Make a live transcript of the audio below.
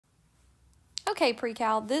Okay,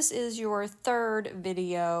 pre-cal, this is your third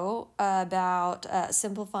video about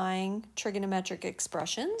simplifying trigonometric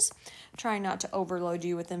expressions. Trying not to overload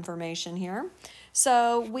you with information here.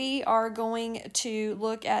 So we are going to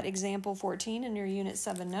look at example 14 in your Unit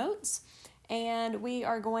 7 notes, and we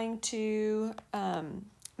are going to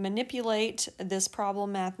manipulate this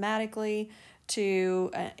problem mathematically to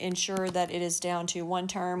ensure that it is down to one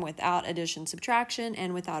term without addition, subtraction,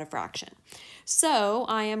 and without a fraction. So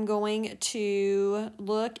I am going to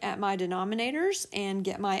look at my denominators and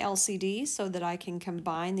get my LCD so that I can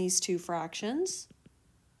combine these two fractions.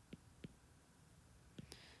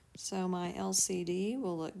 So my LCD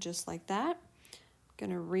will look just like that. I'm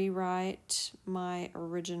going to rewrite my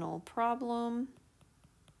original problem.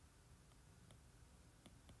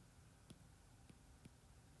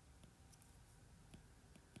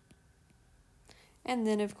 And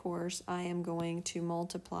then, of course, I am going to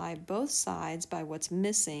multiply both sides by what's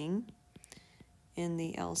missing in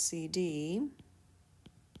the LCD.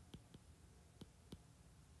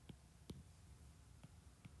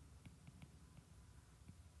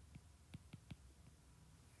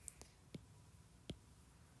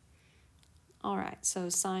 All right, so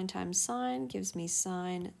sine times sine gives me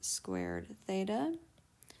sine squared theta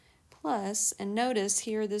plus, and notice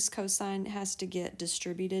here this cosine has to get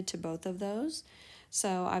distributed to both of those.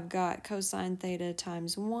 So I've got cosine theta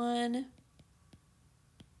times 1,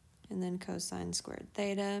 and then cosine squared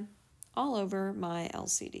theta all over my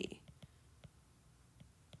LCD.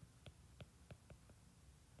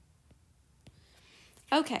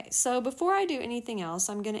 Okay, so before I do anything else,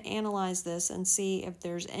 I'm going to analyze this and see if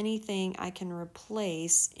there's anything I can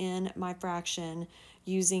replace in my fraction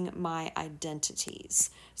using my identities.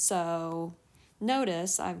 So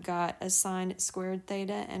notice I've got a sine squared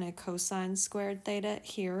theta and a cosine squared theta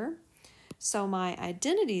here. So my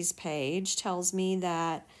identities page tells me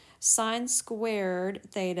that sine squared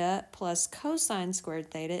theta plus cosine squared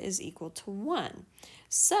theta is equal to 1.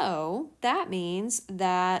 So that means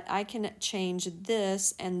that I can change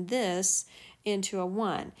this and this into a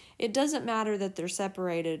 1. It doesn't matter that they're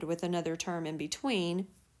separated with another term in between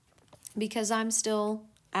because I'm still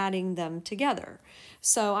adding them together.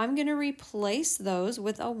 So I'm going to replace those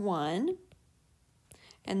with a 1.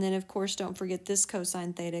 And then, of course, don't forget this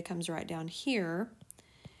cosine theta comes right down here.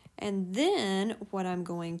 And then what I'm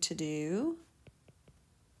going to do,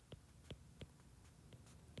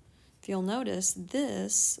 if you'll notice,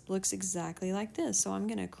 this looks exactly like this. So I'm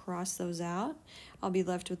going to cross those out. I'll be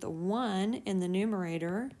left with a 1 in the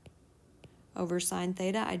numerator over sine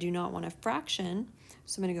theta. I do not want a fraction,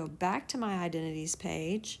 so I'm going to go back to my identities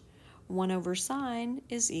page. 1 over sine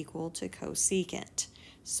is equal to cosecant.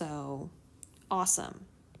 So awesome.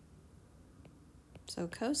 So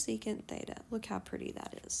cosecant theta, look how pretty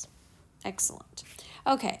that is. Excellent.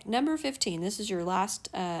 Okay, number 15, this is your last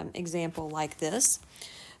example like this.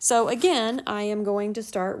 So again, I am going to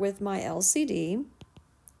start with my LCD.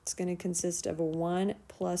 It's going to consist of a 1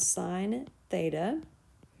 plus sine theta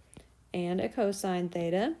and a cosine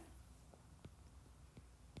theta.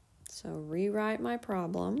 So rewrite my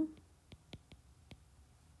problem.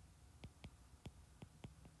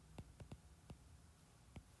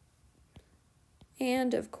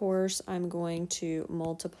 And of course, I'm going to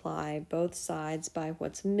multiply both sides by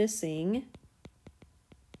what's missing.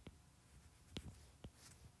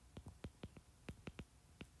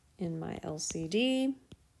 In my LCD.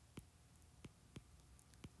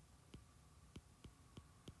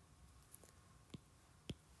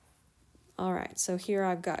 All right, so here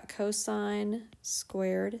I've got cosine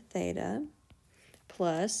squared theta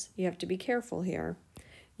plus, you have to be careful here,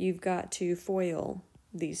 you've got to FOIL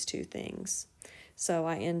these two things. So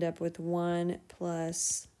I end up with 1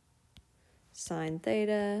 plus sine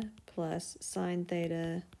theta plus sine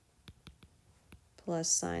theta plus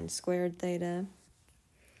sine squared theta.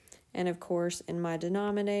 And of course, in my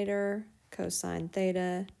denominator, cosine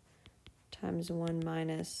theta times 1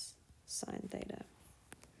 minus sine theta.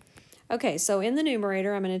 Okay, so in the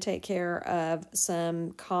numerator, I'm going to take care of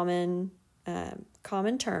some common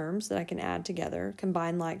terms that I can add together,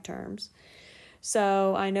 combine like terms.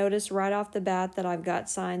 So I notice right off the bat that I've got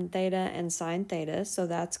sine theta and sine theta, so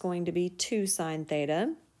that's going to be 2 sine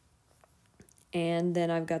theta. And then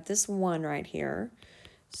I've got this 1 right here,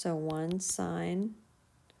 so 1 sine,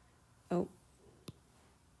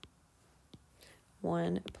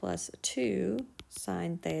 1 plus 2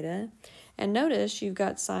 sine theta. And notice you've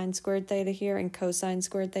got sine squared theta here and cosine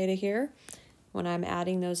squared theta here. When I'm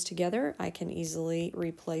adding those together, I can easily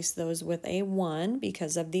replace those with a 1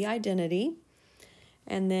 because of the identity.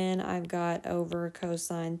 And then I've got over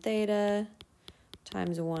cosine theta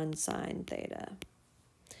times 1 sine theta.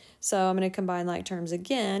 So I'm going to combine like terms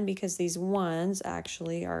again because these 1's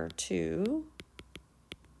actually are 2.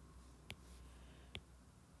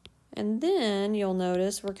 And then you'll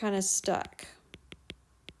notice we're kind of stuck.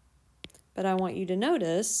 But I want you to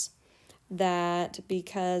notice that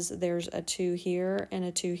because there's a 2 here and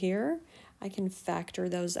a 2 here, I can factor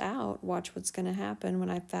those out. Watch what's going to happen when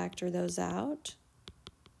I factor those out.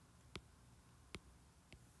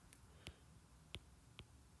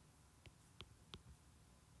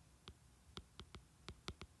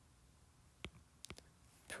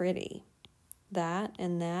 Pretty. That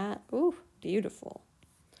and that, ooh, beautiful.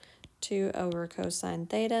 2 over cosine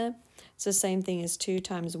theta. It's the same thing as 2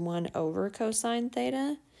 times 1 over cosine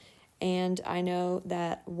theta. And I know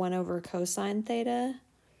that 1 over cosine theta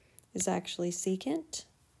is actually secant.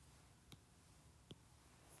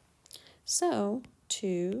 So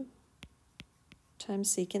 2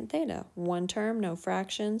 times secant theta. One term, no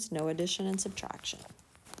fractions, no addition and subtraction.